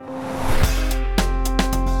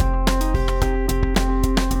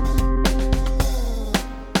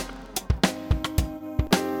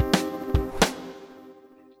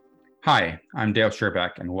Hi, I'm Dale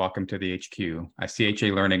Sherbeck, and welcome to the HQ, a CHA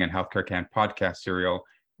Learning and Healthcare Can podcast serial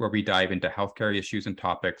where we dive into healthcare issues and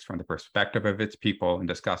topics from the perspective of its people and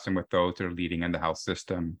discuss them with those that are leading in the health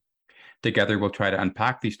system. Together, we'll try to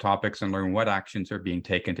unpack these topics and learn what actions are being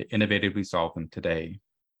taken to innovatively solve them today.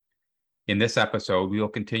 In this episode, we will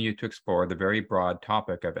continue to explore the very broad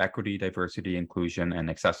topic of equity, diversity, inclusion, and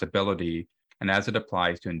accessibility, and as it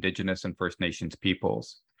applies to Indigenous and First Nations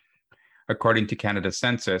peoples. According to Canada's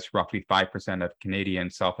census, roughly 5% of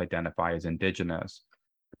Canadians self-identify as Indigenous.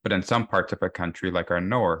 But in some parts of our country, like our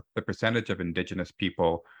north, the percentage of Indigenous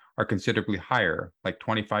people are considerably higher, like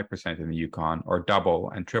 25% in the Yukon, or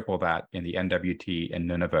double and triple that in the NWT and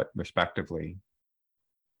Nunavut, respectively.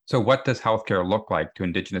 So what does healthcare look like to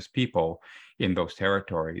Indigenous people in those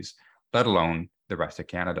territories, let alone the rest of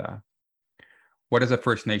Canada? What does a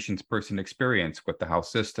First Nations person experience with the health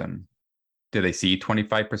system? Do they see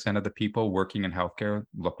 25% of the people working in healthcare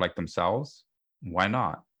look like themselves? Why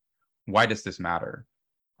not? Why does this matter?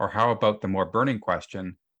 Or how about the more burning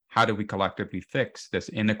question, how do we collectively fix this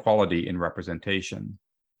inequality in representation?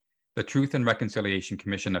 The Truth and Reconciliation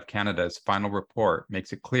Commission of Canada's final report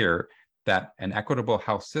makes it clear that an equitable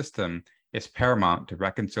health system is paramount to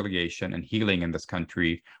reconciliation and healing in this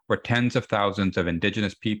country, where tens of thousands of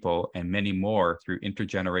Indigenous people and many more through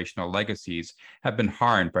intergenerational legacies have been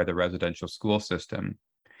harmed by the residential school system.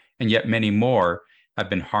 And yet many more have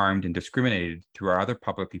been harmed and discriminated through our other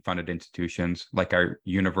publicly funded institutions, like our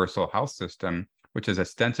universal health system, which has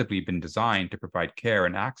ostensibly been designed to provide care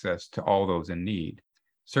and access to all those in need.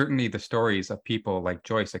 Certainly the stories of people like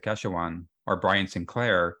Joyce Akeshawan or Brian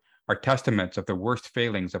Sinclair are testaments of the worst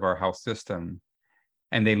failings of our health system,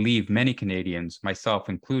 and they leave many Canadians, myself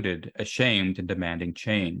included, ashamed and demanding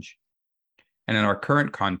change. And in our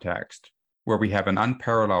current context, where we have an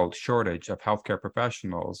unparalleled shortage of healthcare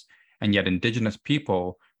professionals, and yet Indigenous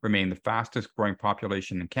people remain the fastest growing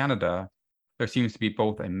population in Canada, there seems to be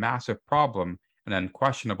both a massive problem and an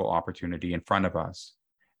unquestionable opportunity in front of us.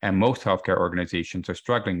 And most healthcare organizations are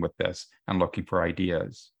struggling with this and looking for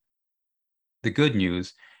ideas. The good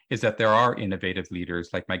news is that there are innovative leaders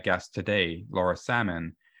like my guest today, Laura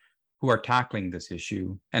Salmon, who are tackling this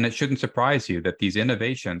issue. And it shouldn't surprise you that these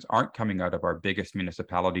innovations aren't coming out of our biggest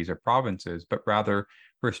municipalities or provinces, but rather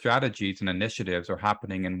her strategies and initiatives are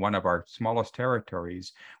happening in one of our smallest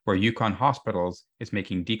territories, where Yukon Hospitals is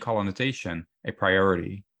making decolonization a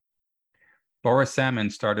priority. Laura Salmon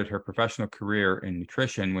started her professional career in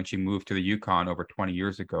nutrition when she moved to the Yukon over 20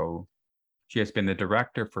 years ago. She has been the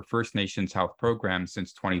director for First Nations health programs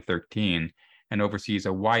since 2013 and oversees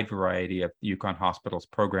a wide variety of Yukon Hospital's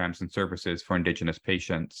programs and services for Indigenous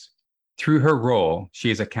patients. Through her role,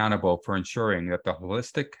 she is accountable for ensuring that the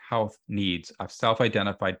holistic health needs of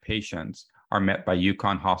self-identified patients are met by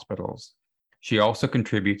Yukon Hospitals. She also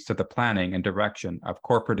contributes to the planning and direction of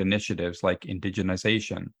corporate initiatives like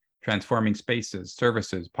indigenization, transforming spaces,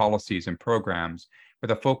 services, policies, and programs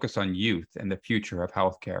with a focus on youth and the future of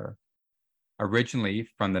healthcare. Originally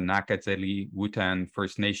from the Nak'atzeli-Whuthan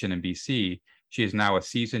First Nation in BC, she is now a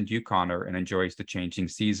seasoned Yukoner and enjoys the changing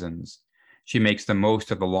seasons. She makes the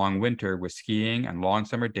most of the long winter with skiing and long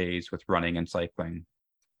summer days with running and cycling.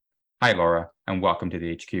 Hi, Laura, and welcome to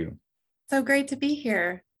the HQ. So great to be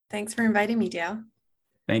here. Thanks for inviting me, Dale.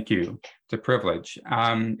 Thank you. It's a privilege.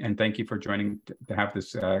 And thank you for joining to have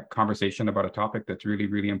this conversation about a topic that's really,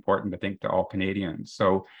 really important, I think, to all Canadians.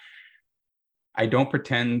 So I don't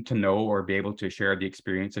pretend to know or be able to share the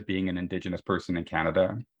experience of being an Indigenous person in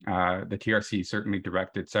Canada. The TRC certainly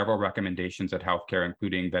directed several recommendations at healthcare,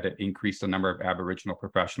 including that it increase the number of Aboriginal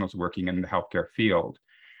professionals working in the healthcare field.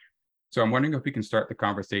 So I'm wondering if we can start the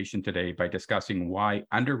conversation today by discussing why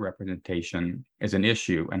underrepresentation is an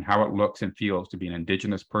issue and how it looks and feels to be an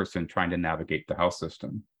Indigenous person trying to navigate the health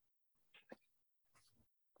system.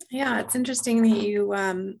 Yeah, it's interesting that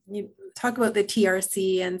you talk about the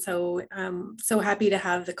TRC, and so I'm so happy to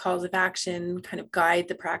have the calls of action kind of guide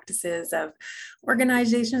the practices of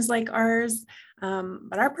organizations like ours.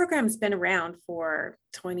 But our program's been around for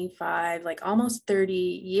 25, like almost 30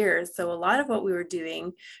 years. So a lot of what we were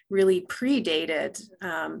doing really predated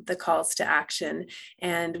the calls to action.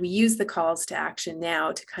 And we use the calls to action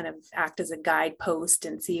now to kind of act as a guidepost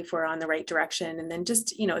and see if we're on the right direction. And then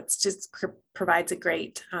just, it's just provides a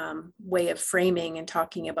great way of framing and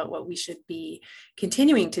talking about what we should be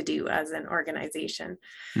continuing to do as an organization.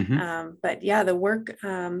 Mm-hmm. But yeah, the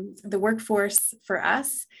workforce for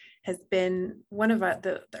us has been one of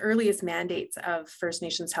the earliest mandates of First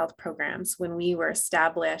Nations health programs when we were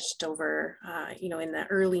established over, in the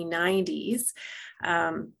early 90s.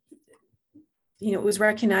 it was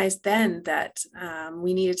recognized then that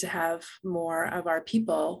we needed to have more of our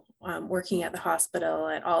people working at the hospital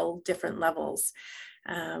at all different levels.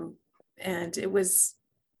 And it was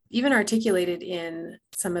even articulated in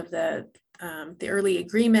some of the early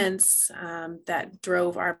agreements that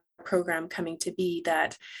drove our program coming to be,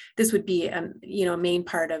 that this would be a main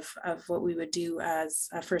part of what we would do as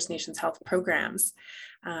First Nations health programs.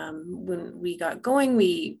 When we got going,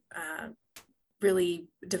 we really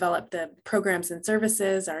developed the programs and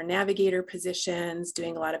services, our navigator positions,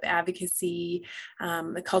 doing a lot of advocacy.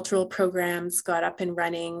 The cultural programs got up and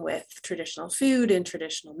running with traditional food and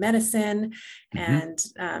traditional medicine, and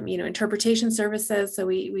interpretation services. So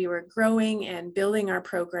we were growing and building our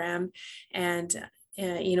program, and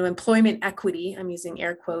employment equity, I'm using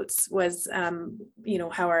air quotes, was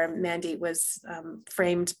how our mandate was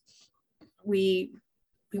framed. We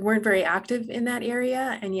weren't very active in that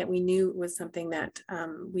area, and yet we knew it was something that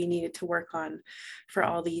we needed to work on for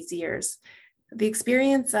all these years. The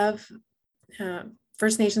experience of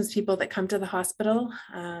First Nations people that come to the hospital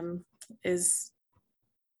is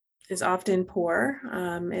often poor.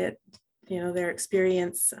 Their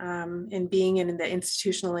experience in being in the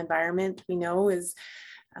institutional environment, we know, is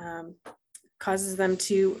causes them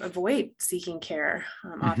to avoid seeking care,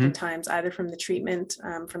 oftentimes either from the treatment,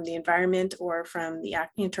 from the environment, or from the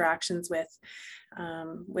interactions with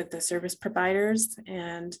the service providers,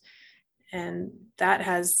 and that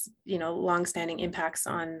has longstanding impacts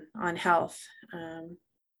on health.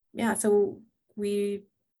 So we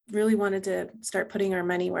really wanted to start putting our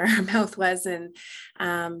money where our mouth was, and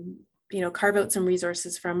carve out some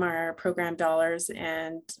resources from our program dollars,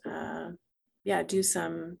 and do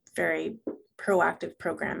some very proactive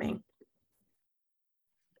programming.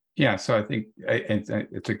 Yeah, so I think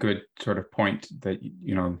it's a good sort of point that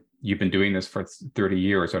you've been doing this for 30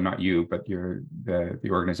 years, or not you, but the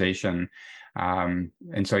organization, and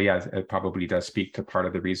so it probably does speak to part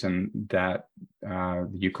of the reason that the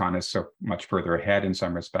Yukon is so much further ahead in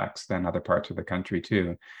some respects than other parts of the country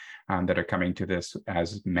too, that are coming to this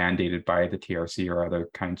as mandated by the TRC or other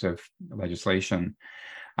kinds of legislation.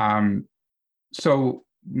 So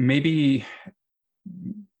maybe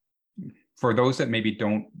for those that maybe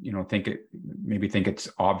don't, think it's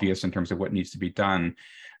obvious in terms of what needs to be done,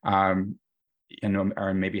 or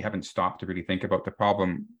maybe haven't stopped to really think about the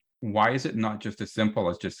problem, why is it not just as simple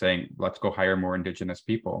as just saying, let's go hire more Indigenous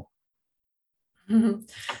people?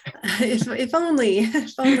 If only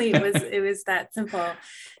it was that simple,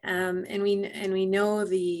 and we know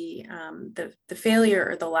the failure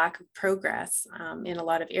or the lack of progress in a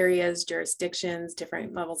lot of areas, jurisdictions,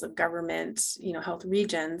 different levels of government, health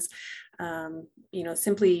regions.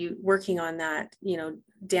 Simply working on that,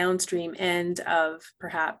 downstream end of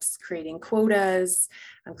perhaps creating quotas,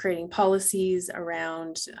 creating policies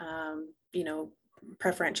around,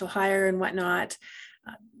 preferential hire and whatnot.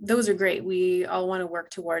 Those are great. We all want to work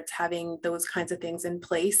towards having those kinds of things in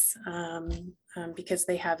place, because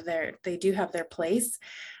they do have their place.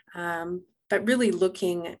 But really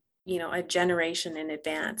looking, a generation in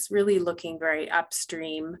advance, really looking very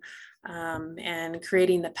upstream, and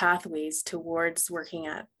creating the pathways towards working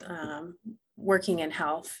in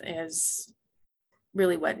health is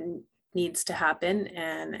really what needs to happen.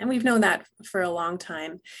 And we've known that for a long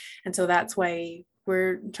time. And so that's why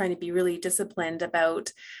we're trying to be really disciplined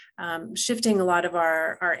about shifting a lot of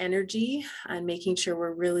our energy and making sure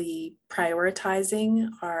we're really prioritizing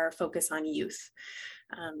our focus on youth.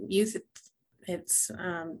 Youth, it's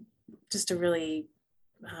just a really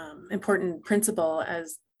important principle,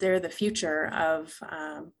 as they're the future of,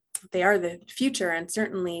 they are the future, and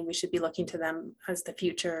certainly we should be looking to them as the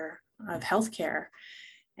future of healthcare.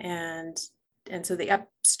 And so the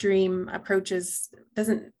upstream approaches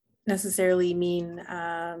doesn't necessarily mean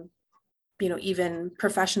even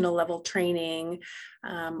professional level training,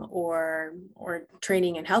 or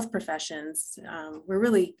training in health professions. We're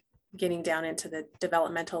really getting down into the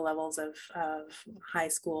developmental levels of high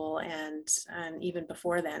school and even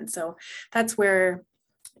before then. So that's where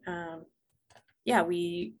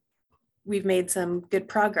we've made some good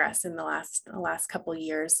progress in the last couple of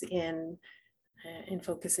years in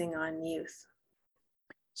focusing on youth.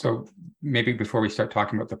 So maybe before we start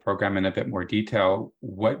talking about the program in a bit more detail,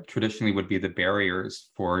 what traditionally would be the barriers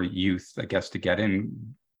for youth, I guess, to get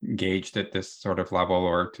engaged at this sort of level,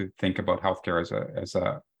 or to think about healthcare as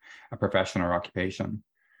a profession or occupation?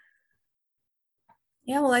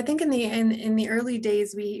 Yeah, well, I think in the early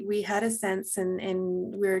days, we had a sense,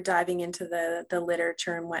 and we were diving into the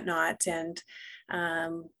literature and whatnot, and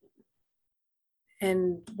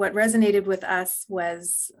what resonated with us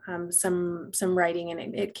was some writing,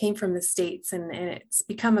 and it came from the States, and it's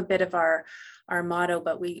become a bit of our motto.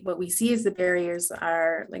 But what we see as the barriers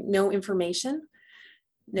are like no information,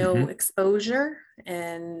 no exposure,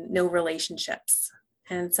 and no relationships.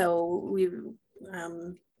 And so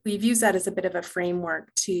we've used that as a bit of a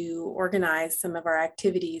framework to organize some of our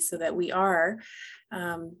activities so that we are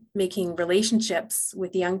making relationships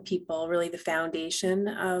with young people really the foundation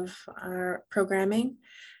of our programming.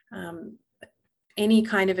 Any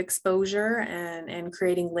kind of exposure and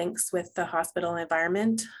creating links with the hospital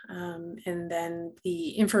environment, and then the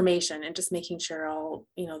information, and just making sure all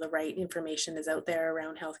the right information is out there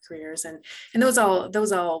around health careers, and those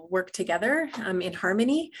all work together in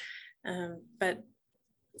harmony. But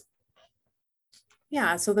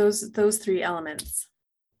yeah, so those three elements.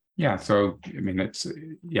 Yeah, so I mean, it's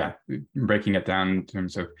breaking it down in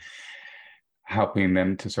terms of helping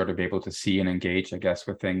them to sort of be able to see and engage, I guess,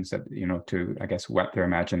 with things that, to, I guess, whet their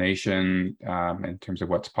imagination in terms of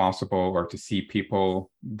what's possible, or to see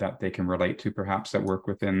people that they can relate to, perhaps, that work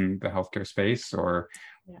within the healthcare space, or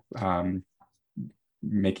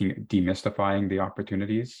demystifying the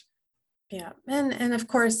opportunities. Yeah, and of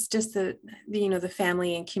course, just the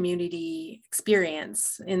family and community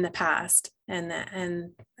experience in the past, and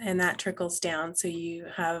that trickles down. So you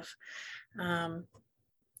have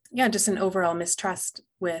just an overall mistrust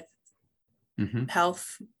with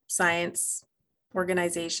health, science,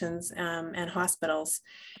 organizations, and hospitals,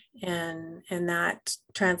 and that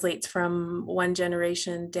translates from one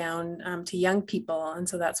generation down to young people. And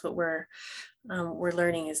so that's what we're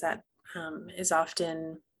learning, is that is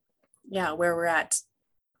often where we're at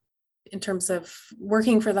in terms of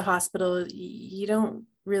working for the hospital. You don't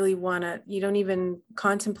even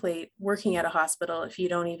contemplate working at a hospital if you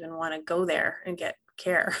don't even want to go there and get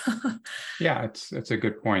care. Yeah, it's a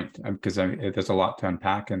good point, because there's a lot to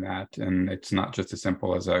unpack in that, and it's not just as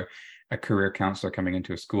simple as a career counselor coming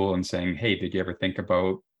into a school and saying, hey, did you ever think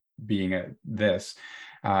about being at this,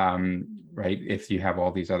 right? If you have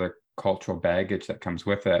all these other cultural baggage that comes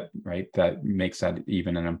with it, right, that makes that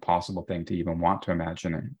even an impossible thing to even want to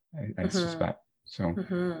imagine, I suspect. So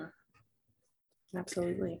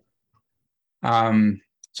absolutely.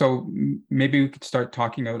 So maybe we could start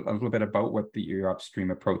talking a little bit about what your upstream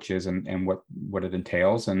approach is, and what it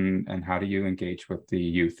entails, and how do you engage with the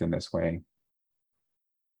youth in this way?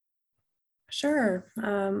 Sure.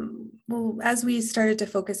 Well, as we started to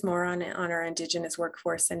focus more on our Indigenous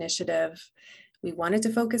workforce initiative, we wanted to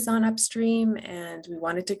focus on upstream, and we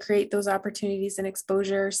wanted to create those opportunities and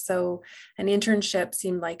exposure. So an internship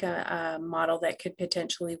seemed like a model that could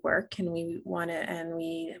potentially work, and we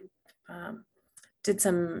did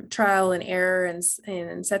some trial and error and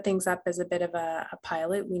set things up as a bit of a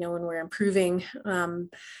pilot. We know when we're improving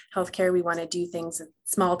healthcare, we want to do things,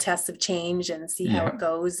 small tests of change, and see how it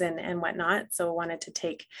goes and whatnot. So wanted to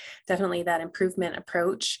take definitely that improvement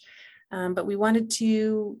approach. But we wanted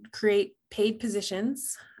to create paid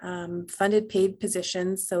positions, funded paid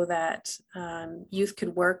positions, so that youth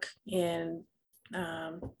could work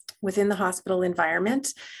within the hospital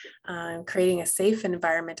environment, creating a safe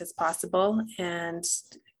environment as possible, and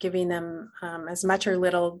giving them as much or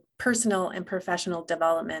little personal and professional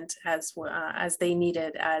development as they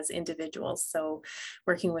needed as individuals. So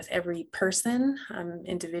working with every person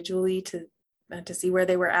individually to see where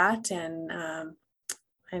they were at,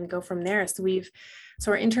 and go from there. So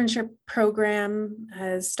our internship program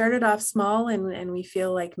has started off small, and we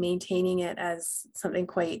feel like maintaining it as something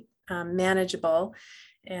quite manageable,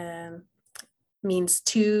 and means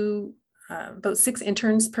about 6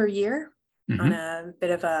 interns per year on a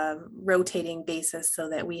bit of a rotating basis, so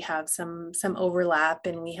that we have some overlap,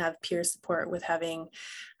 and we have peer support with having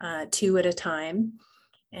 2 at a time.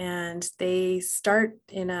 And they start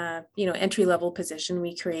in a entry-level position.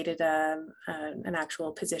 We created an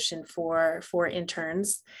actual position for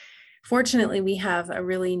interns. Fortunately, we have a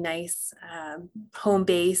really nice home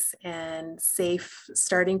base and safe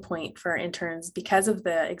starting point for our interns because of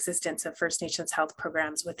the existence of First Nations health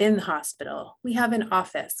programs within the hospital. We have an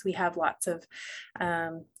office. We have lots of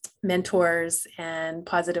mentors and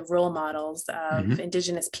positive role models of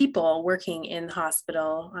Indigenous people working in the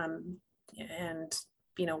hospital, and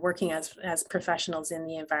working as professionals in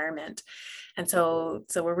the environment. And so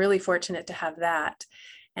we're really fortunate to have that.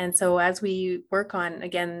 And so as we work on,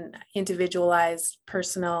 again, individualized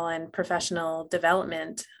personal and professional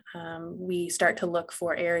development, we start to look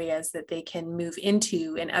for areas that they can move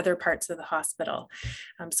into in other parts of the hospital.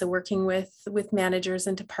 So working with managers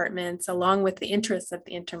and departments, along with the interests of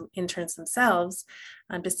the interns themselves,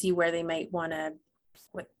 to see where they might want to,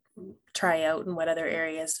 try out and what other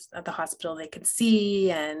areas of the hospital they could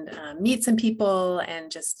see and meet some people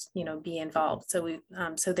and just, be involved. So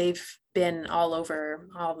so they've been all over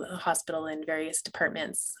all the hospital in various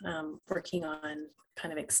departments, working on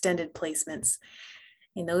kind of extended placements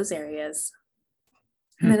in those areas.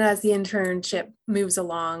 And then as the internship moves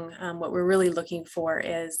along, what we're really looking for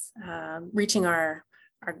is reaching our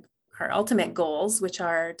ultimate goals, which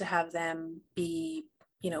are to have them be,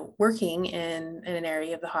 working in an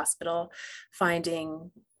area of the hospital,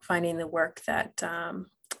 finding the work that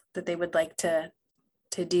that they would like to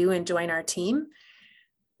do and join our team,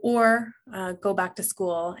 or go back to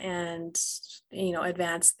school and,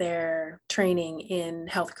 advance their training in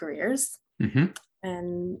health careers.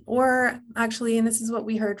 Or actually, and this is what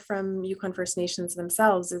we heard from Yukon First Nations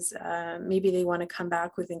themselves, is maybe they want to come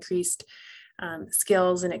back with increased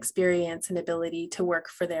skills and experience and ability to work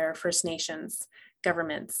for their First Nations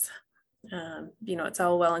governments. It's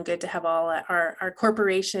all well and good to have all our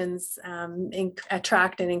corporations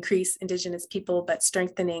attract and increase Indigenous people, but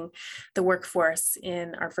strengthening the workforce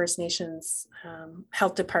in our First Nations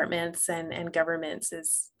health departments and governments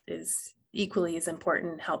is equally as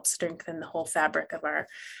important, help strengthen the whole fabric of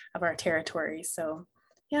our territory. So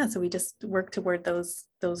so we just work toward those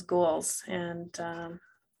goals, and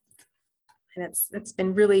it's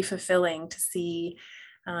been really fulfilling to see,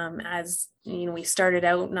 as we started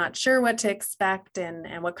out not sure what to expect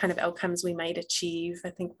and what kind of outcomes we might achieve.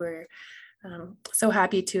 I think we're so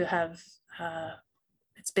happy to have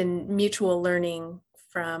it's been mutual learning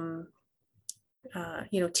from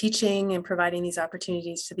teaching and providing these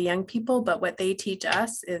opportunities to the young people, but what they teach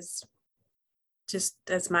us is just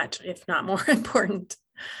as much, if not more important.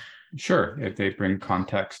 Sure, if they bring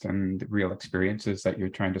context and real experiences that you're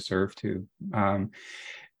trying to serve to.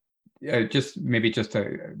 Just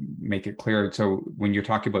to make it clear, so when you're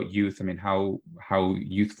talking about youth, I mean, how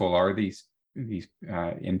youthful are these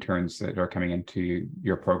interns that are coming into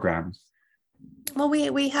your programs? Well,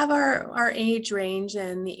 we have our age range,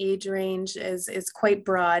 and the age range is quite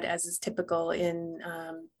broad, as is typical in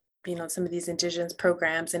some of these Indigenous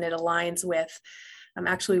programs, and it aligns with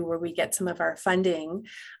actually where we get some of our funding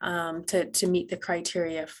to meet the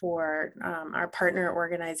criteria for our partner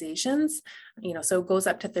organizations. So it goes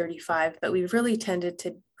up to 35, but we've really tended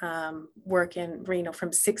to work in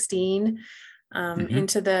from 16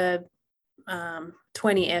 into the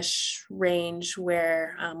 20-ish range,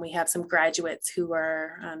 where we have some graduates who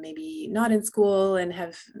are maybe not in school and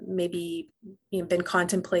have maybe been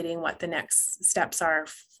contemplating what the next steps are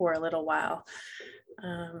for a little while.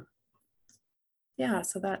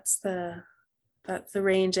 So that's the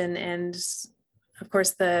range, and of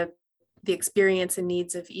course the experience and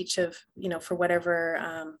needs of each of for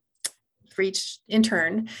whatever for each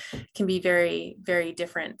intern can be very, very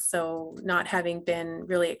different. So not having been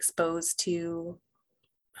really exposed to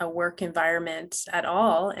a work environment at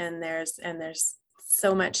all, and there's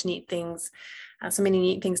so much neat things, so many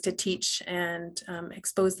neat things to teach and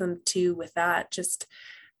expose them to with that, just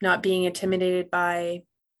not being intimidated by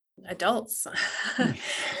adults,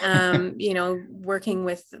 working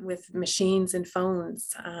with machines and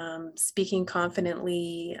phones, speaking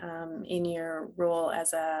confidently in your role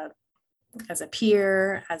as a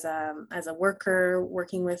peer, as a worker,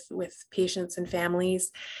 working with patients and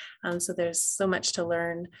families. So there's so much to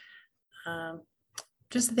learn.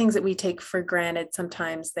 Just the things that we take for granted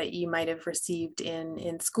sometimes that you might have received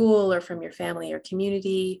in school or from your family or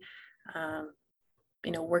community.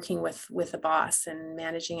 Working with a boss and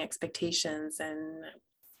managing expectations and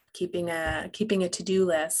keeping a to-do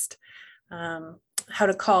list, how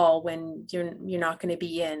to call when you're not going to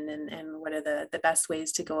be in, and what are the best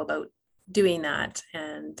ways to go about doing that.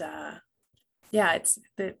 And it's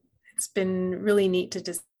been really neat to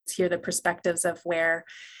just hear the perspectives of where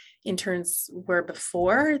interns were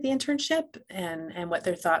before the internship and what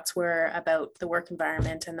their thoughts were about the work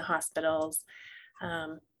environment and the hospitals.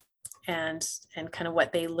 And kind of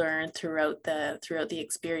what they learned throughout the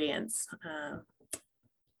experience.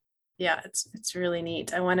 It's really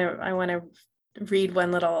neat. I want to read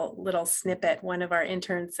one little snippet. One of our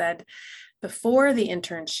interns said, before the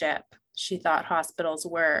internship, she thought hospitals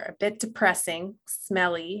were a bit depressing,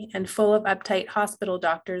 smelly, and full of uptight hospital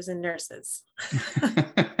doctors and nurses.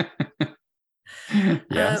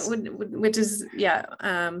 Yes. Which is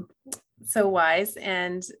so wise,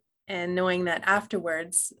 and knowing that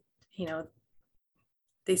afterwards,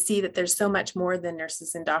 they see that there's so much more than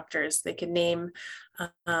nurses and doctors. They can name,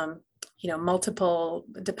 multiple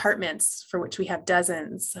departments for which we have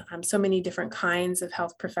dozens, so many different kinds of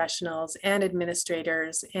health professionals and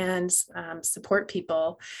administrators and support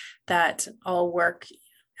people that all work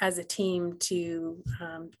as a team to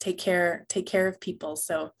take care of people.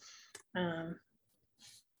 So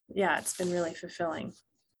yeah, it's been really fulfilling.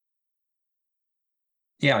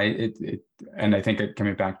 Yeah, and I think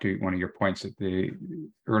coming back to one of your points at the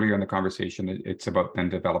earlier in the conversation, it's about then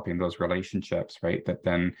developing those relationships, right? That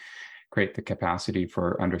then create the capacity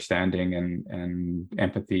for understanding and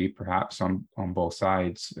empathy, perhaps on both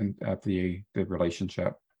sides of the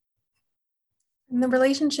relationship. And the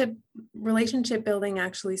relationship building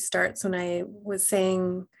actually starts when I was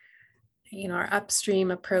saying, our upstream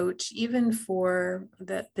approach, even for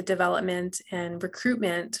the development and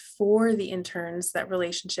recruitment for the interns, that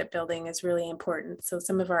relationship building is really important. So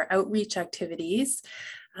some of our outreach activities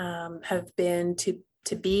have been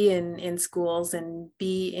to be in schools and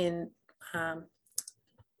be in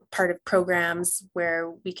part of programs where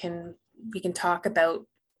we can talk about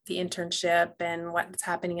the internship and what's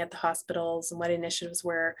happening at the hospitals and what initiatives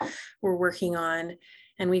we're working on.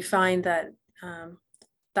 And we find that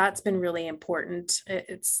that's been really important.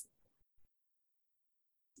 It's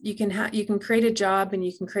you can create a job and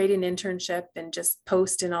you can create an internship and just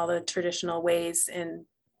post in all the traditional ways and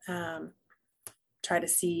try to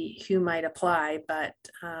see who might apply, but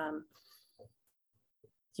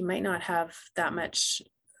you might not have that much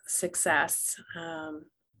success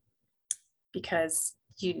because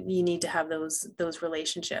you need to have those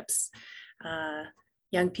relationships.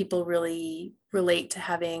 Young people really relate to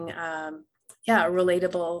having a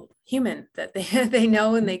relatable human that they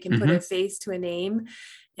know and they can put a face to a name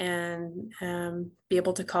and be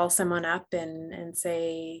able to call someone up and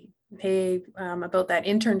say, hey, about that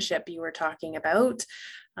internship you were talking about,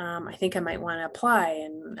 I think I might want to apply,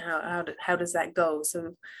 and how does that go?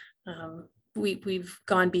 So we've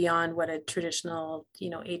gone beyond what a traditional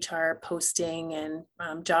HR posting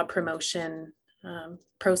and job promotion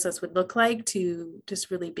process would look like to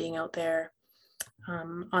just really being out there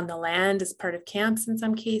on the land as part of camps in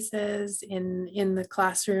some cases, in the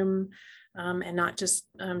classroom, and not just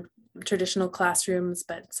traditional classrooms,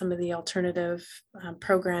 but some of the alternative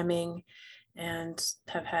programming, and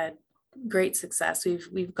have had great success.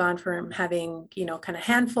 We've gone from having kind of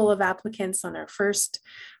handful of applicants on our first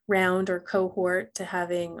round or cohort to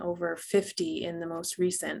having over 50 in the most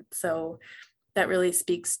recent. So that really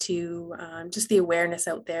speaks to just the awareness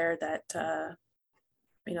out there that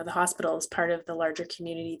the hospital is part of the larger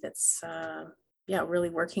community that's really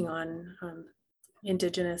working on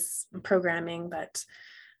Indigenous programming. But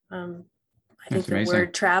I think the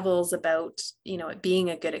word travels about it being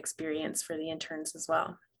a good experience for the interns as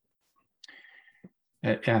well.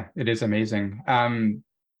 Yeah, it is amazing.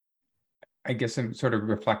 I guess I'm sort of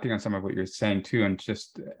reflecting on some of what you're saying too, and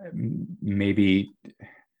just maybe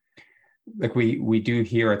like we do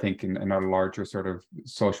hear, I think, in our larger sort of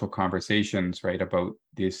social conversations, right, about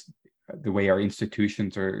the way our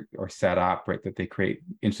institutions are set up, right, that they create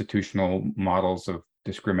institutional models of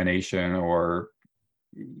discrimination, or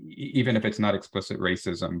even if it's not explicit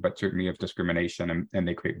racism, but certainly of discrimination, and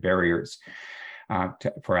they create barriers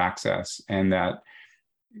for access. And that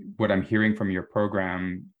what I'm hearing from your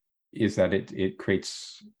program is that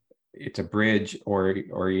it's a bridge, or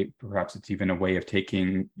perhaps it's even a way of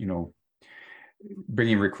taking,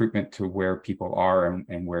 bringing recruitment to where people are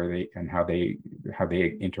and where they and how they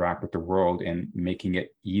interact with the world, and making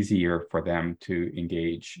it easier for them to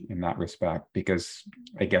engage in that respect. Because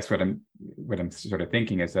I guess what I'm sort of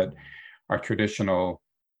thinking is that our traditional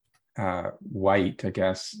white, I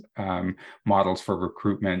guess, models for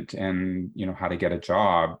recruitment and how to get a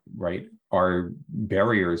job, right, are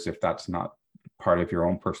barriers if that's not part of your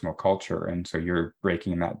own personal culture. And so you're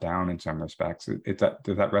breaking that down in some respects. Does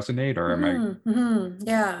that resonate, or am I?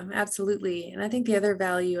 Yeah, absolutely. And I think the other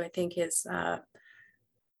value, I think, is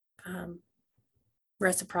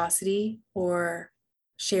reciprocity, or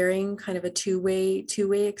sharing, kind of a two-way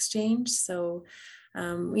exchange. So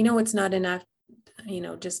it's not enough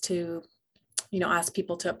just to ask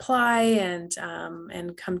people to apply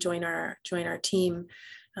and come join our team.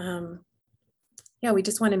 We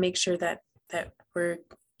just want to make sure that we're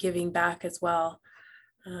giving back as well.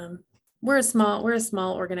 We're a small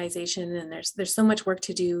organization, and there's so much work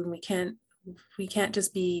to do, and we can't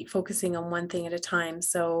just be focusing on one thing at a time.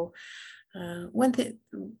 So one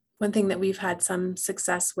thing that we've had some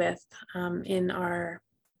success with in our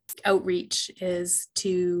outreach is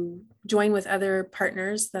to join with other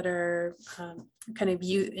partners that are kind of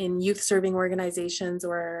youth serving organizations,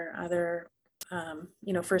 or other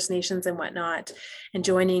First Nations and whatnot, and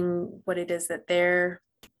joining what it is that they're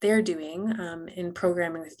doing in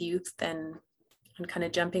programming with youth, and kind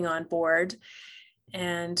of jumping on board.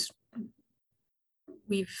 And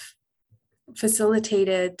we've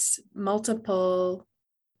facilitated multiple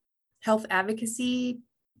health advocacy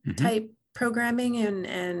type programming,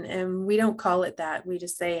 and we don't call it that. We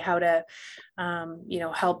just say how to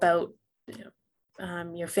help out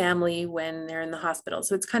your family when they're in the hospital.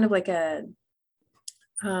 So it's kind of like a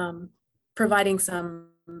providing some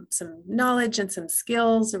knowledge and some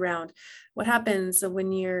skills around what happens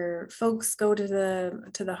when your folks go to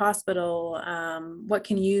the hospital. What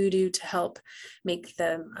can you do to help make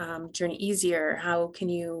the journey easier? How can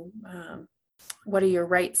you what are your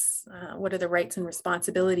rights? What are the rights and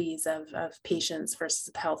responsibilities of patients versus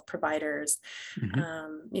health providers?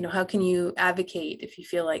 How can you advocate if you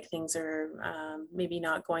feel like things are maybe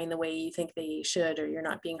not going the way you think they should, or you're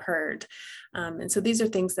not being heard? And so these are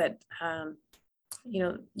things that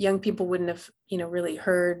young people wouldn't have really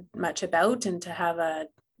heard much about, and to have a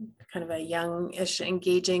kind of a youngish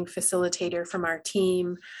engaging facilitator from our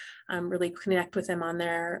team really connect with them on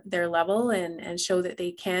their level and show that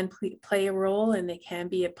they can play a role and they can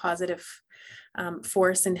be a positive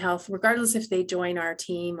force in health, regardless if they join our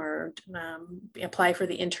team or apply for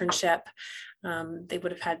the internship. They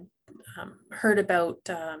would have had heard about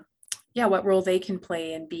what role they can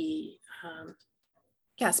play and be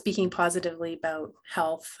speaking positively about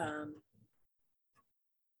health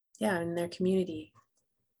in their community.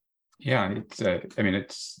 Yeah,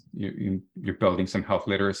 it's you're building some health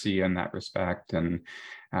literacy in that respect, and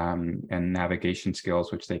navigation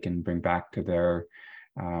skills which they can bring back to their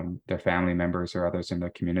family members or others in the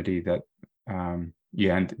community. That and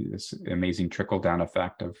this amazing trickle down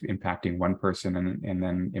effect of impacting one person and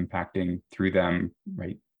then impacting through them,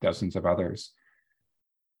 right, dozens of others.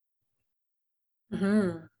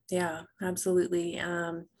 Yeah, absolutely.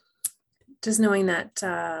 Just knowing that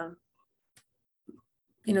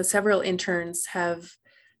several interns have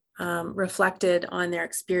reflected on their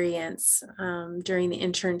experience during the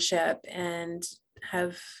internship and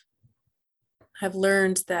have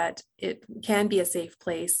learned that it can be a safe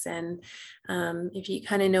place. And if you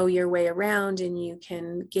kind of know your way around and you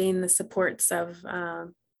can gain the supports of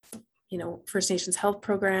First Nations health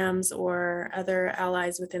programs or other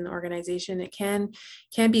allies within the organization, it can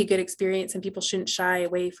be a good experience, and people shouldn't shy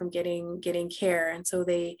away from getting care. And so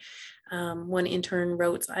they one intern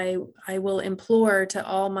wrote, I will implore to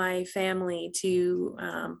all my family to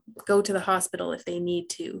go to the hospital if they need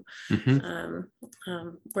to.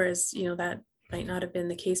 Whereas, that might not have been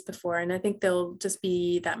the case before. And I think they'll just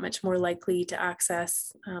be that much more likely to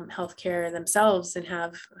access healthcare themselves and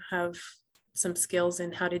have some skills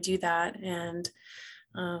in how to do that. And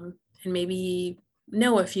maybe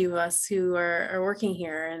know a few of us who are working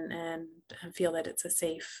here and feel that it's a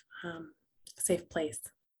safe place.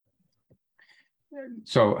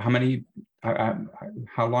 So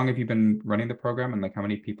how long have you been running the program, and how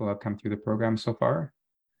many people have come through the program so far?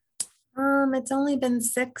 It's only been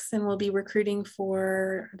 6, and we'll be recruiting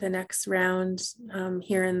for the next round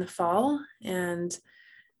here in the fall. And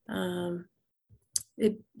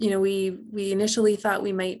we initially thought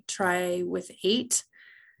we might try with 8,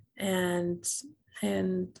 and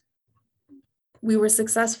we were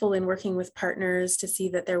successful in working with partners to see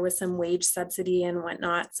that there was some wage subsidy and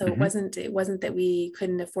whatnot. So it wasn't that we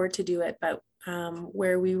couldn't afford to do it, but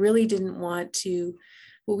where we really didn't want to,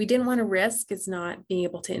 what we didn't want to risk is not being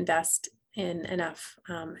able to invest in enough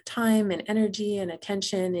time and energy and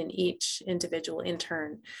attention in each individual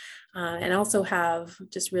intern, and also have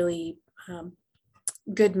just really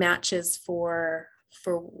good matches for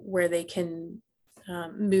where they can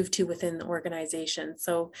move to within the organization.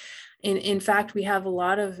 So in fact, we have a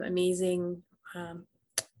lot of amazing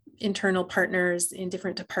internal partners in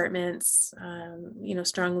different departments,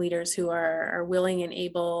 strong leaders who are willing and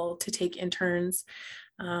able to take interns.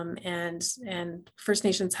 And First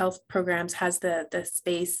Nations Health Programs has the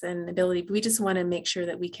space and ability. We just want to make sure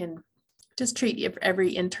that we can just treat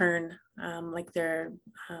every intern like they're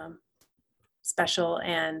special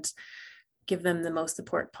and give them the most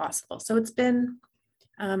support possible. So it's been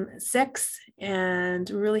 6, and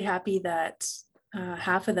we're really happy that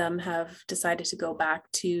half of them have decided to go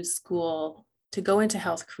back to school to go into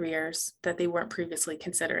health careers that they weren't previously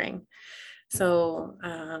considering. So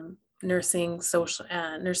nursing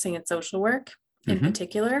and social work in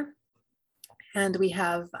particular. And we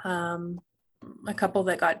have a couple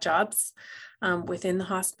that got jobs within the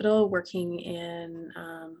hospital working in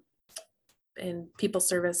people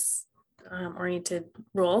service oriented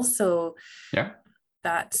roles. So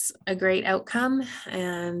that's a great outcome.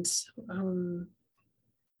 And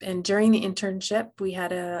and during the internship, we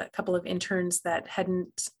had a couple of interns that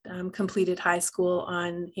hadn't completed high school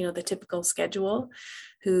on, the typical schedule,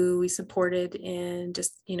 who we supported in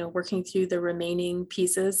just, working through the remaining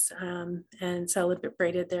pieces, and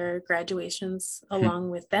celebrated their graduations along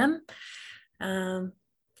with them.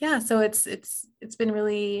 So it's been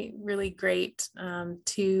really, really great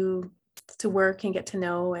to work and get to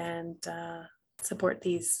know and support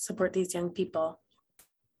these young people.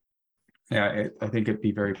 Yeah, I think it'd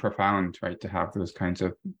be very profound, right, to have those kinds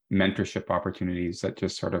of mentorship opportunities that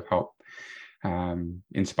just sort of help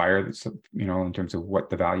inspire, in terms of what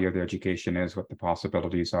the value of their education is, what the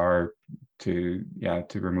possibilities are to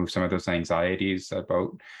remove some of those anxieties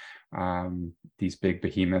about these big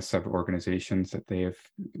behemoths of organizations that they have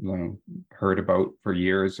heard about for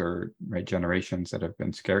years, or generations, that have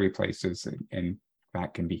been scary places, and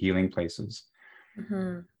that can be healing places.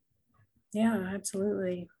 Mm-hmm. Yeah,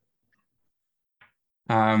 absolutely.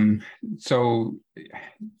 So,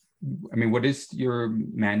 what is your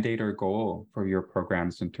mandate or goal for your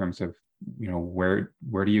programs in terms of,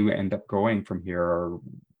 where do you end up going from here, or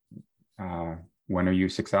when are you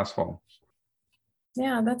successful?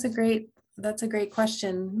 Yeah, that's a great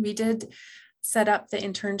question. We did set up the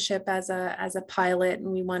internship as a pilot,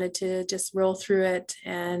 and we wanted to just roll through it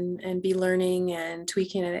and be learning and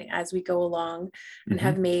tweaking it as we go along, and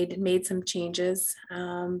have made some changes.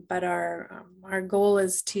 But our goal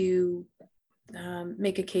is to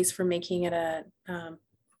make a case for making it a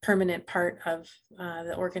permanent part of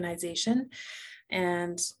the organization.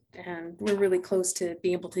 And we're really close to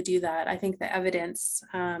being able to do that. I think the evidence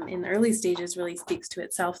in the early stages really speaks to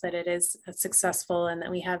itself, that it is successful and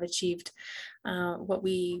that we have achieved what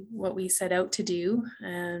we set out to do.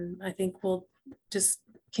 And I think we'll just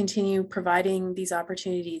continue providing these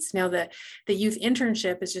opportunities. Now, the youth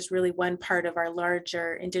internship is just really one part of our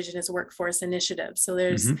larger Indigenous workforce initiative. So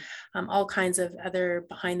there's all kinds of other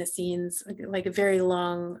behind the scenes, like a very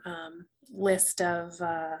long list of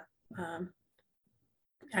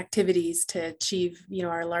activities to achieve,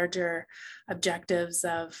 our larger objectives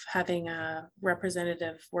of having a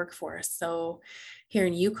representative workforce. So here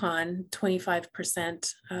in Yukon,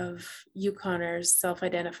 25% of Yukoners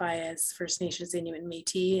self-identify as First Nations, Inuit, and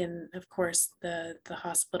Métis, and of course the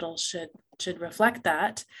hospital should reflect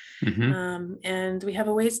that. And we have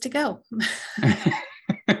a ways to go.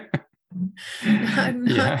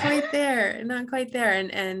 not quite there,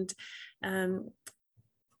 and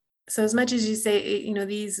so as much as you say,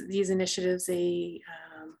 these initiatives, they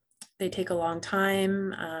take a long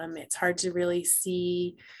time. It's hard to really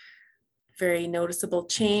see very noticeable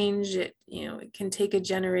change. It can take a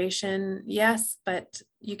generation, yes, but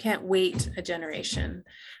you can't wait a generation.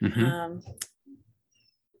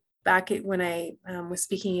 Back when I was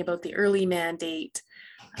speaking about the early mandate,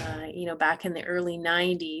 back in the early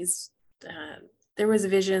 90s, there was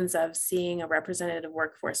visions of seeing a representative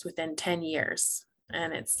workforce within 10 years.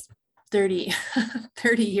 And it's 30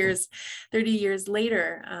 years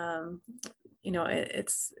later.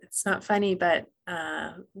 It's not funny, but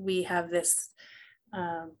we have this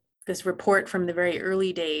report from the very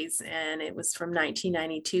early days, and it was from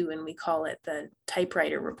 1992, and we call it the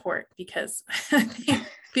typewriter report, because it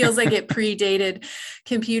feels like it predated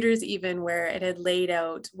computers even, where it had laid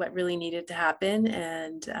out what really needed to happen.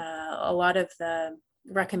 And a lot of the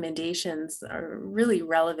recommendations are really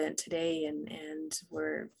relevant today, and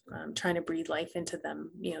we're trying to breathe life into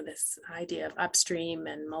them. This idea of upstream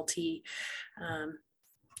and multi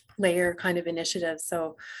layer kind of initiative.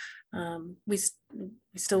 So we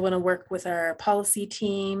still want to work with our policy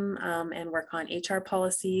team and work on HR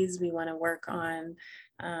policies. We want to work on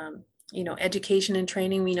education and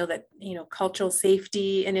training. We know that cultural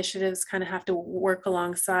safety initiatives kind of have to work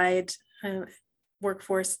alongside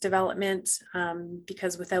workforce development,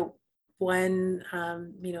 because without one,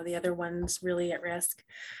 the other one's really at risk.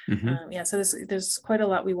 So there's quite a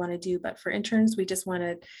lot we want to do, but for interns, we just want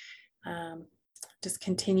to just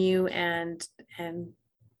continue and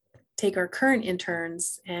take our current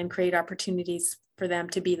interns and create opportunities for them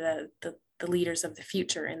to be the leaders of the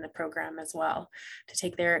future in the program as well, to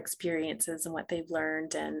take their experiences and what they've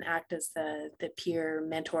learned and act as the peer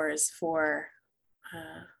mentors for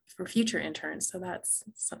future interns. So that's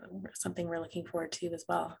something we're looking forward to as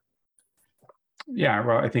well. Yeah,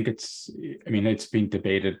 well, I think it's being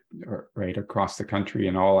debated right across the country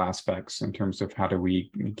in all aspects, in terms of how do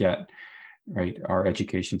we get our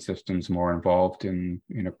education systems more involved in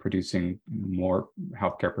producing more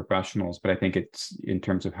healthcare professionals. But I think it's in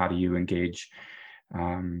terms of how do you engage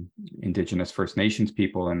Indigenous First Nations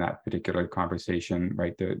people in that particular conversation,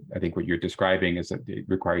 right? I think what you're describing is that it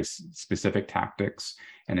requires specific tactics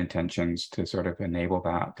and intentions to sort of enable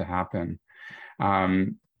that to happen.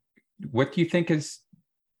 What do you think is,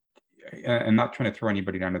 I'm not trying to throw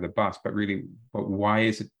anybody under the bus, but why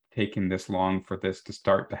is it taking this long for this to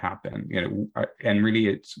start to happen? And really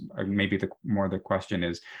it's maybe the question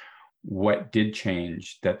is, what did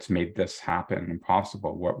change that's made this happen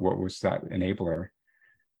possible? What was that enabler?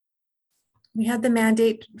 We had the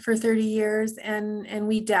mandate for 30 years and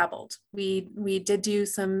we dabbled. We did do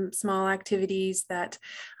some small activities that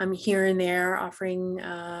here and there, offering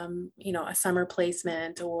a summer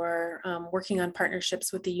placement or working on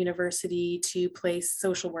partnerships with the university to place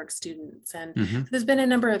social work students. And so there's been a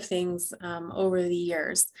number of things over the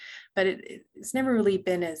years, but it's never really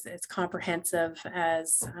been as comprehensive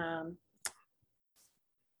as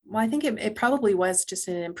well, I think it probably was just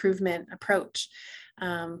an improvement approach.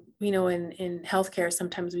 In healthcare,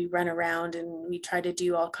 sometimes we run around and we try to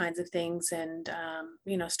do all kinds of things and,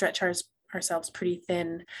 stretch ourselves pretty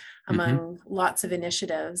thin among lots of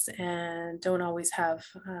initiatives and don't always have,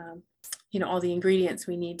 all the ingredients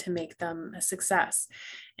we need to make them a success.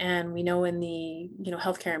 And we know in the,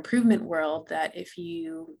 healthcare improvement world that if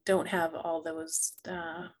you don't have all those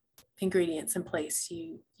ingredients in place,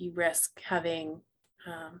 you risk having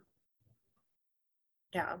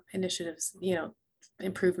initiatives,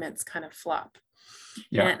 improvements kind of flop.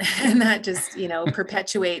 And that just,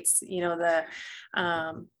 perpetuates, the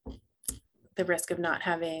risk of not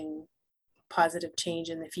having positive change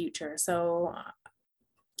in the future. So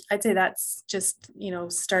I'd say that's just,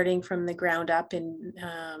 starting from the ground up and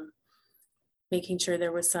making sure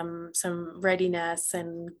there was some readiness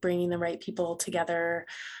and bringing the right people together,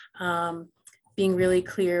 being really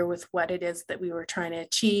clear with what it is that we were trying to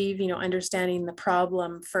achieve, understanding the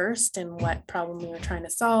problem first and what problem we were trying to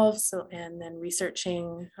solve. So, and then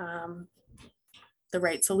researching the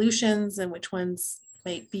right solutions and which ones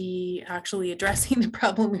might be actually addressing the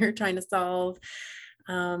problem we were trying to solve.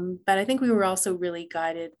 But I think we were also really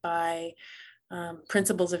guided by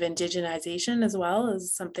principles of indigenization as well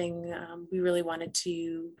as something we really wanted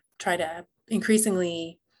to try to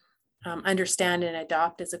increasingly understand and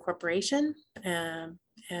adopt as a corporation, and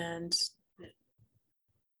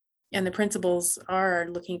the principles are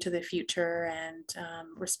looking to the future and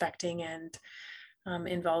respecting and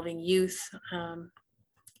involving youth,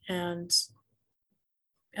 and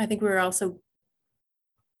I think we were also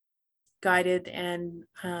guided, and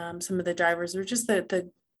some of the drivers were just the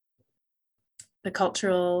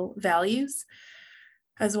cultural values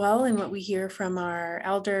as well. And what we hear from our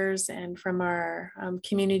elders and from our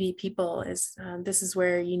community people is this is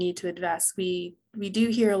where you need to invest. We do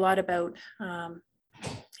hear a lot about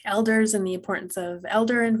elders and the importance of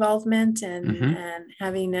elder involvement and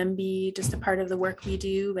having them be just a part of the work we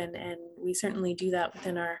do. And we certainly do that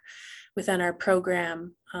within our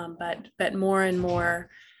program. But more and more,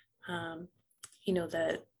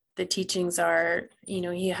 the teachings are,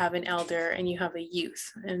 you have an elder and you have a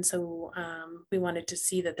youth. And so we wanted to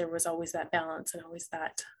see that there was always that balance and always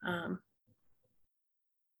that,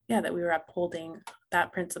 that we were upholding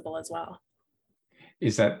that principle as well.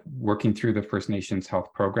 Is that working through the First Nations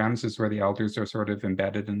health programs is where the elders are sort of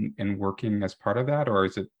embedded in working as part of that? Or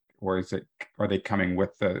are they coming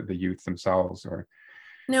with the youth themselves? Or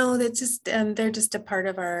no, that's just, they're just a part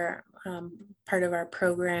of our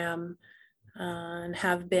program. And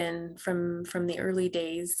have been from the early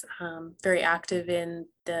days, very active in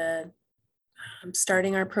the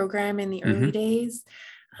starting our program in the early days,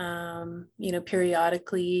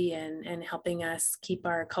 periodically and helping us keep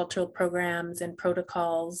our cultural programs and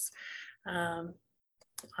protocols on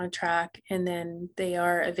track. And then they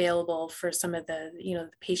are available for some of the, the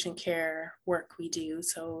patient care work we do.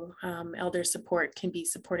 So elder support can be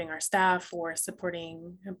supporting our staff or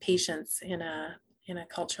supporting patients in a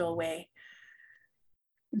cultural way.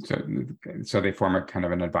 So they form a kind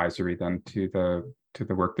of an advisory then to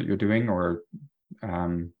the work that you're doing, or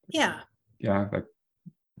like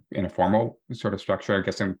in a formal sort of structure. I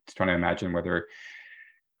guess I'm trying to imagine whether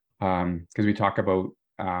because we talk about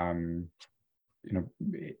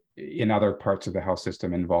in other parts of the health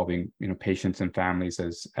system involving patients and families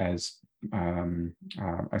as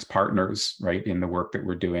partners, right, in the work that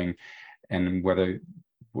we're doing, and whether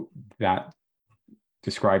that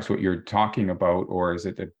describes what you're talking about, or is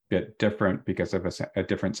it a bit different because of a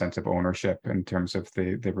different sense of ownership in terms of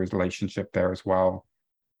the relationship there as well?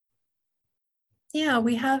 Yeah,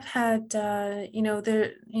 we have had,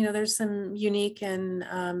 there's some unique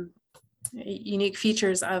and unique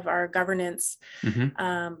features of our governance.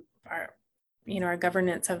 our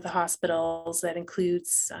governance of the hospitals that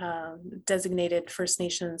includes designated First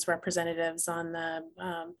Nations representatives on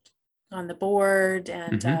the board,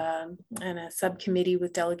 and a subcommittee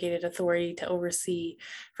with delegated authority to oversee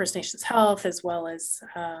First Nations health, as well as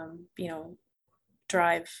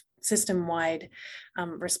drive system-wide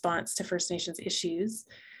response to First Nations issues.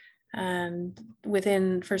 And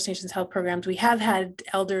within First Nations health programs, we have had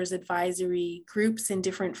elders advisory groups in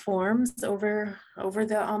different forms over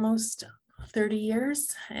the almost 30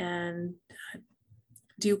 years, and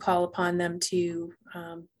do call upon them to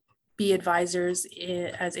be advisors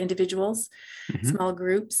as individuals, small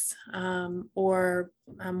groups, or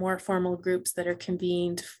more formal groups that are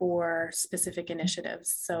convened for specific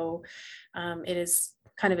initiatives. So it is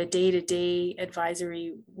kind of a day-to-day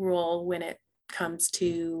advisory role when it comes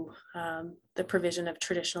to the provision of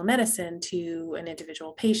traditional medicine to an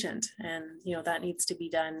individual patient, and that needs to be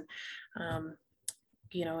done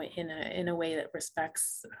in a way that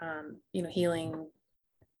respects healing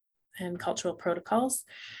and cultural protocols,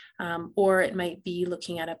 or it might be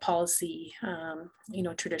looking at a policy,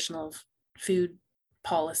 traditional food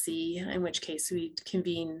policy, in which case we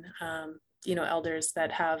convene elders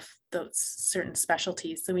that have those certain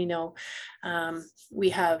specialties. So we know we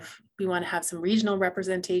want to have some regional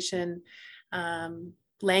representation,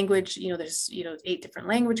 language, there's 8 different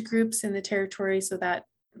language groups in the territory, so that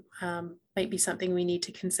might be something we need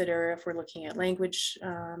to consider if we're looking at language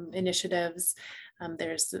initiatives.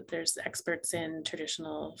 There's experts in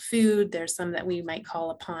traditional food. There's some that we might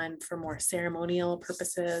call upon for more ceremonial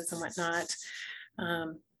purposes and whatnot.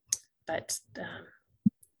 But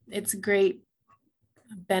it's a great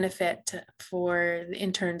benefit for the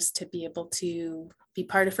interns to be able to be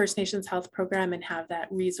part of First Nations Health Program and have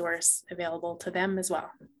that resource available to them as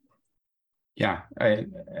well. Yeah, I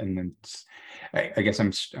guess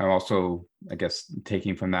I'm also,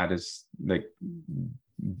 taking from that is like,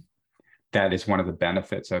 that is one of the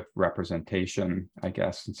benefits of representation, I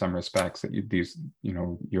guess, in some respects, that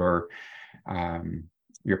your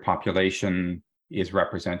population is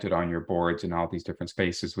represented on your boards in all these different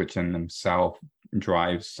spaces, which in themselves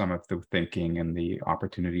drives some of the thinking and the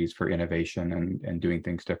opportunities for innovation and doing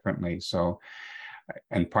things differently. So,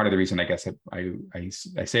 and part of the reason I guess I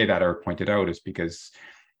say that or point it out is because,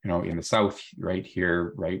 in the South, right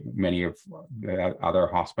here, right, many of the other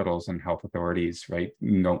hospitals and health authorities, right,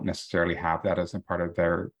 don't necessarily have that as a part of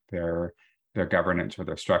their governance or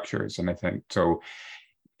their structures. And I think so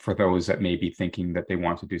for those that may be thinking that they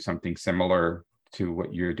want to do something similar to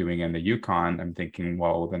what you're doing in the Yukon, I'm thinking,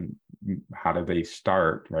 well, then how do they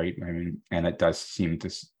start, right? I mean, and it does seem to,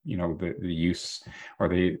 the use or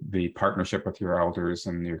the partnership with your elders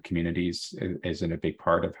and your communities is in a big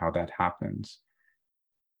part of how that happens.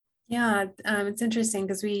 Yeah, it's interesting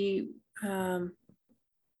because we've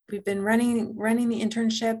been running the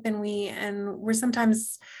internship, and we're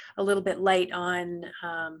sometimes a little bit light on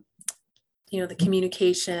the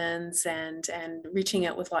communications and reaching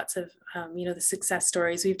out with lots of the success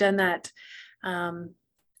stories. We've done that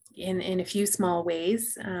in a few small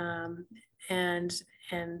ways, and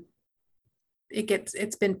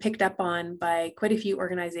it's been picked up on by quite a few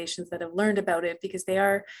organizations that have learned about it, because they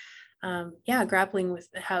are grappling with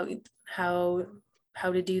how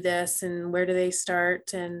to do this, and where do they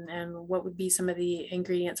start, and what would be some of the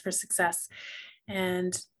ingredients for success.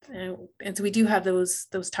 And so we do have those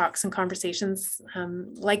talks and conversations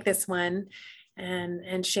like this one,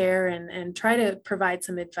 and share and try to provide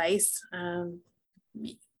some advice,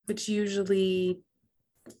 which usually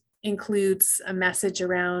includes a message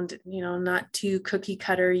around, not too cookie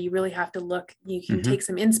cutter. You really have to look, you can take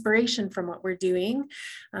some inspiration from what we're doing,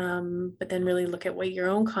 but then really look at what your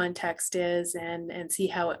own context is and see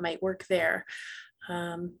how it might work there.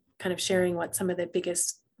 Kind of sharing what some of the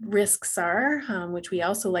biggest risks are, which we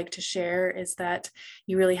also like to share, is that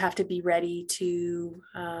you really have to be ready to,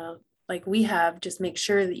 like we have, just make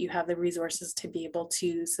sure that you have the resources to be able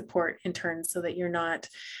to support interns, so that you're not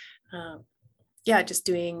just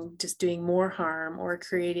doing more harm, or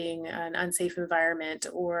creating an unsafe environment,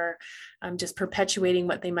 or just perpetuating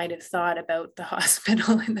what they might have thought about the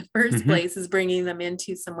hospital in the first place, is bringing them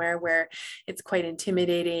into somewhere where it's quite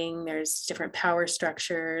intimidating. There's different power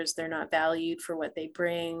structures. They're not valued for what they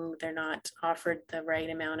bring. They're not offered the right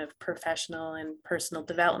amount of professional and personal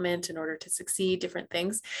development in order to succeed, different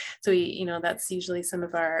things. So that's usually some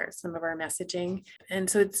of our messaging. And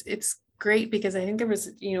so it's great, because I think there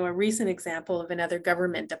was, a recent example of another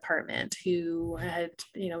government department who had,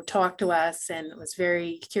 talked to us and was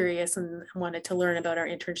very curious and wanted to learn about our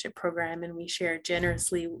internship program, and we shared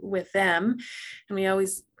generously with them. And we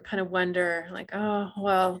always kind of wonder, like, oh,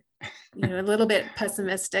 well, a little bit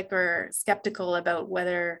pessimistic or skeptical about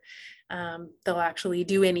whether they'll actually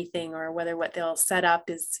do anything, or whether what they'll set up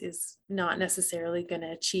is not necessarily going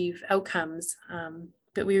to achieve outcomes.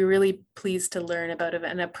 But we were really pleased to learn about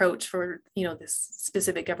an approach for, this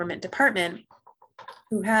specific government department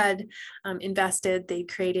who had invested. They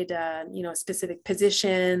created a specific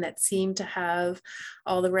position that seemed to have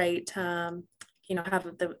all the right, have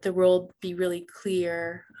the role be really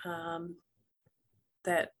clear,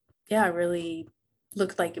 that really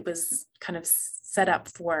looked like it was kind of set up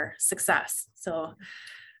for success. So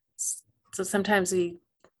sometimes we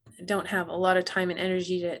don't have a lot of time and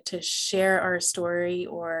energy to share our story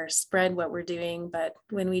or spread what we're doing, but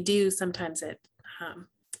when we do, sometimes it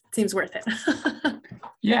seems worth it.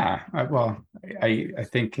 Yeah, I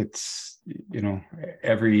think it's,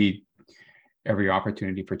 every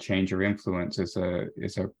opportunity for change or influence is a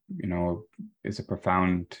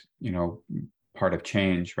profound, part of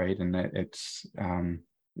change, right? And it's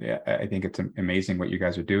I think it's amazing what you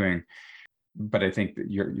guys are doing. But I think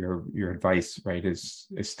that your advice, right, is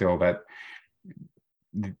still that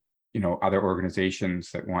other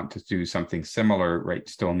organizations that want to do something similar, right,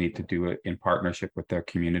 still need to do it in partnership with their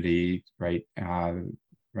community, right,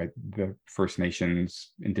 the First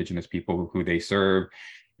Nations, Indigenous people who they serve,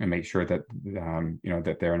 and make sure that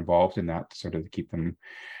that they're involved in that, sort of to keep them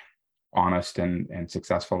honest and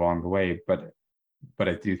successful along the way. But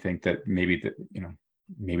I do think that maybe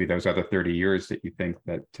those other 30 years that you think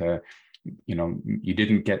that you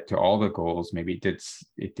didn't get to all the goals, maybe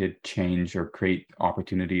it did change or create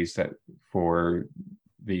opportunities that for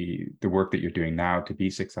the work that you're doing now to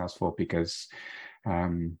be successful, because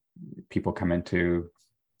people come into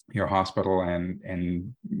your hospital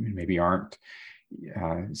and maybe aren't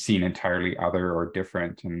seen entirely other or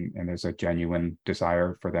different, and there's a genuine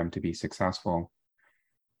desire for them to be successful.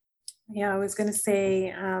 Yeah, I was going to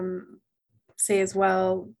say as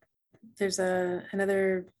well, there's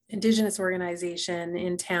another Indigenous organization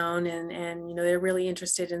in town, and they're really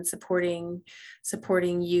interested in supporting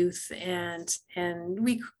youth, and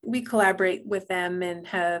we collaborate with them and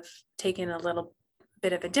have taken a little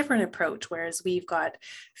bit of a different approach, whereas we've got a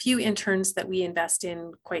few interns that we invest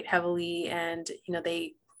in quite heavily, and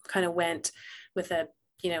they kind of went with a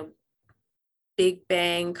big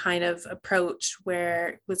bang kind of approach where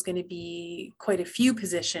it was going to be quite a few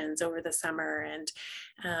positions over the summer, and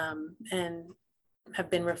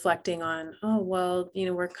have been reflecting on,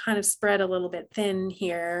 we're kind of spread a little bit thin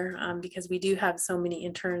here, because we do have so many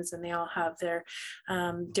interns, and they all have their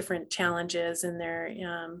different challenges, and their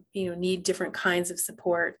need different kinds of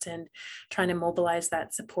support, and trying to mobilize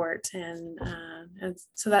that support, and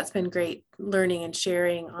so that's been great learning and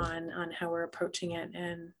sharing on how we're approaching it,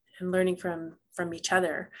 and learning from each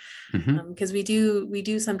other, because we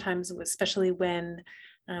do sometimes, especially when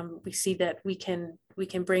we see that we can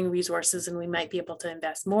bring resources, and we might be able to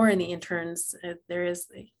invest more in the interns.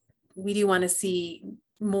 We do want to see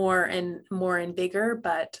more and bigger,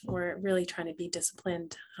 but we're really trying to be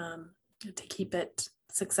disciplined to keep it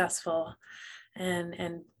successful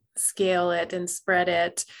and scale it and spread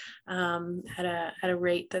it at a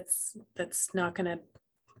rate that's not going to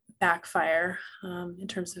backfire in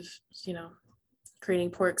terms of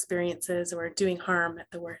creating poor experiences or doing harm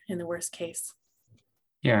in the worst case.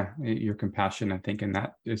 Yeah, your compassion, I think, in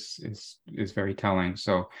that is very telling.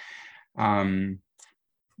 So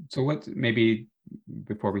what, maybe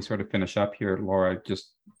before we sort of finish up here, Laura,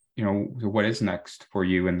 just what is next for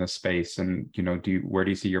you in this space, and where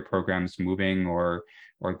do you see your programs moving, or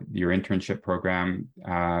your internship program?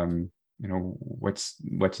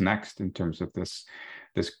 What's next in terms of this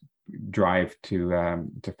drive to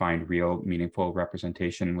find real meaningful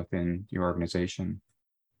representation within your organization?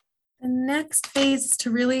 The next phase is to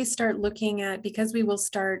really start looking at, because we will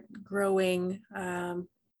start growing,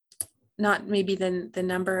 not maybe the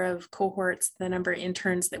number of cohorts, the number of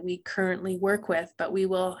interns that we currently work with, but we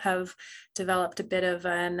will have developed a bit of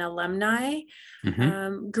an alumni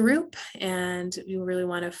group, and we really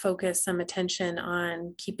want to focus some attention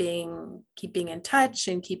on keeping in touch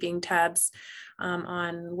and keeping tabs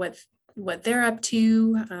on what they're up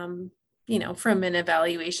to, from an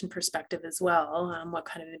evaluation perspective as well. What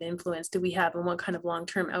kind of an influence do we have, and what kind of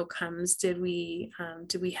long-term outcomes did we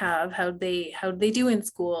have? How'd they do in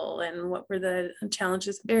school, and what were the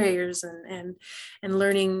challenges, barriers, and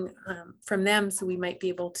learning from them, so we might be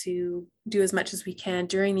able to do as much as we can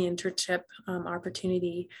during the internship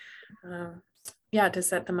opportunity, to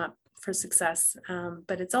set them up for success.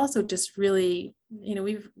 But it's also just really,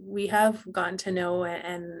 we have gotten to know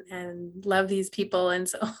and love these people, and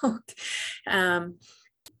so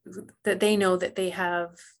that they know that they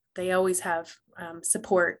have they always have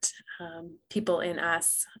support people in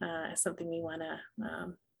us, something we want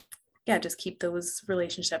to just keep those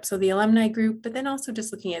relationships. So the alumni group, but then also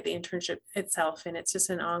just looking at the internship itself, and it's just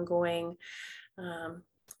an ongoing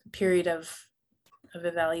period of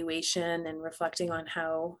evaluation and reflecting on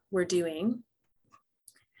how we're doing.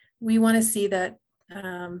 We want to see that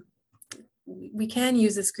we can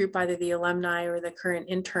use this group, either the alumni or the current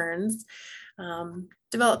interns,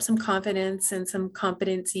 develop some confidence and some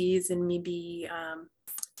competencies, and maybe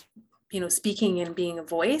speaking and being a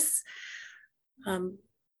voice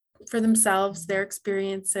for themselves, their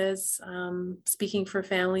experiences, speaking for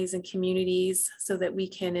families and communities, so that we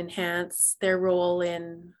can enhance their role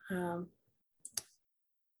in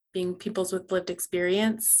being peoples with lived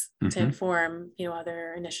experience to inform,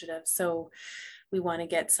 other initiatives. So we want to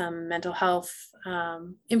get some mental health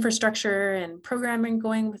infrastructure and programming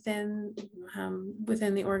going within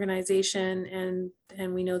the organization,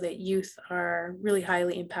 and we know that youth are really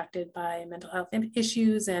highly impacted by mental health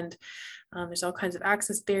issues, and there's all kinds of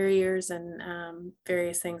access barriers and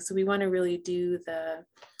various things. So we want to really do the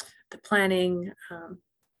planning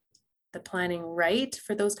right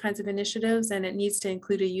for those kinds of initiatives, and it needs to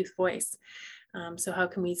include a youth voice. So how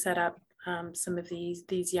can we set up some of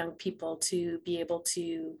these young people to be able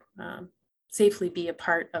to safely be a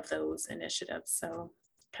part of those initiatives? So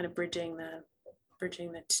kind of bridging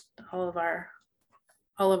all of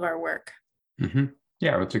our work.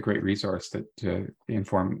 Yeah, it's a great resource to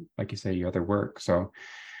inform, like you say, your other work. So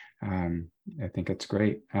I think it's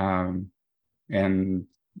great. And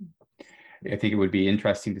I think it would be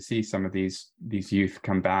interesting to see some of these youth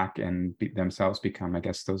come back and themselves become, I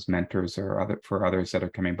guess, those mentors or for others that are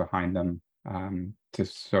coming behind them, to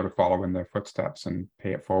sort of follow in their footsteps and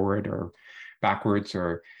pay it forward or backwards.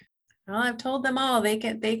 Or well, I've told them all they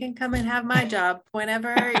can come and have my job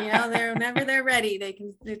whenever whenever they're ready.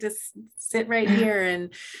 They just sit right here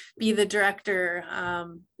and be the director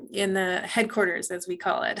in the headquarters, as we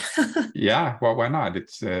call it. Yeah, well, why not?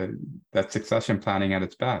 It's that's succession planning at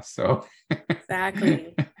its best. So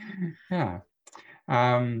exactly. Yeah.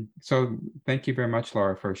 So thank you very much,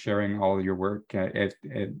 Laura, for sharing all of your work.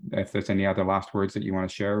 If there's any other last words that you want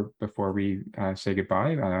to share before we say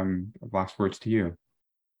goodbye, last words to you.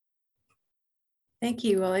 Thank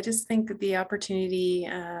you. Well, I just think that the opportunity,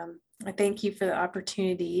 I thank you for the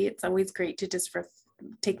opportunity. It's always great to just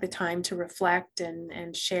take the time to reflect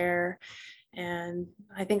and share. And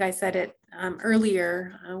I think I said it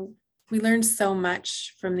earlier, we learned so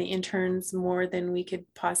much from the interns, more than we could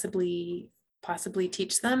possibly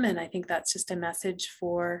teach them. And I think that's just a message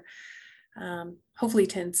for hopefully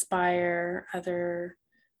to inspire other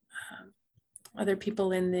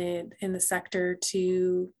people in the sector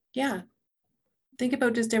to, think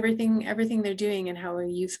about just everything they're doing and how a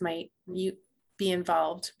youth might be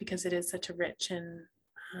involved, because it is such a rich and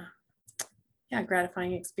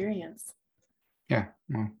gratifying experience. Yeah,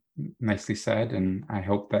 well, nicely said, and I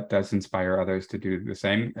hope that does inspire others to do the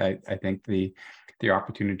same. I think the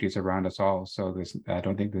opportunities around us all, so I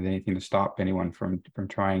don't think there's anything to stop anyone from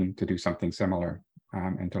trying to do something similar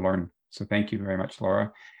and to learn. So thank you very much,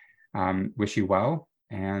 Laura. Wish you well,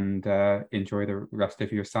 and enjoy the rest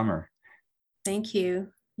of your summer. Thank you.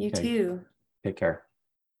 You too. Take care.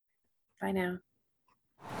 Bye now.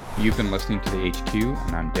 You've been listening to the HQ,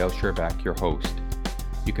 and I'm Dale Sherback, your host.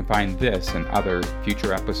 You can find this and other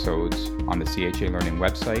future episodes on the CHA Learning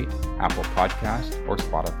website, Apple Podcast, or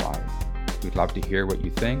Spotify. We'd love to hear what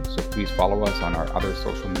you think, so please follow us on our other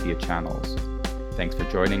social media channels. Thanks for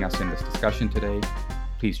joining us in this discussion today.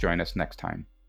 Please join us next time.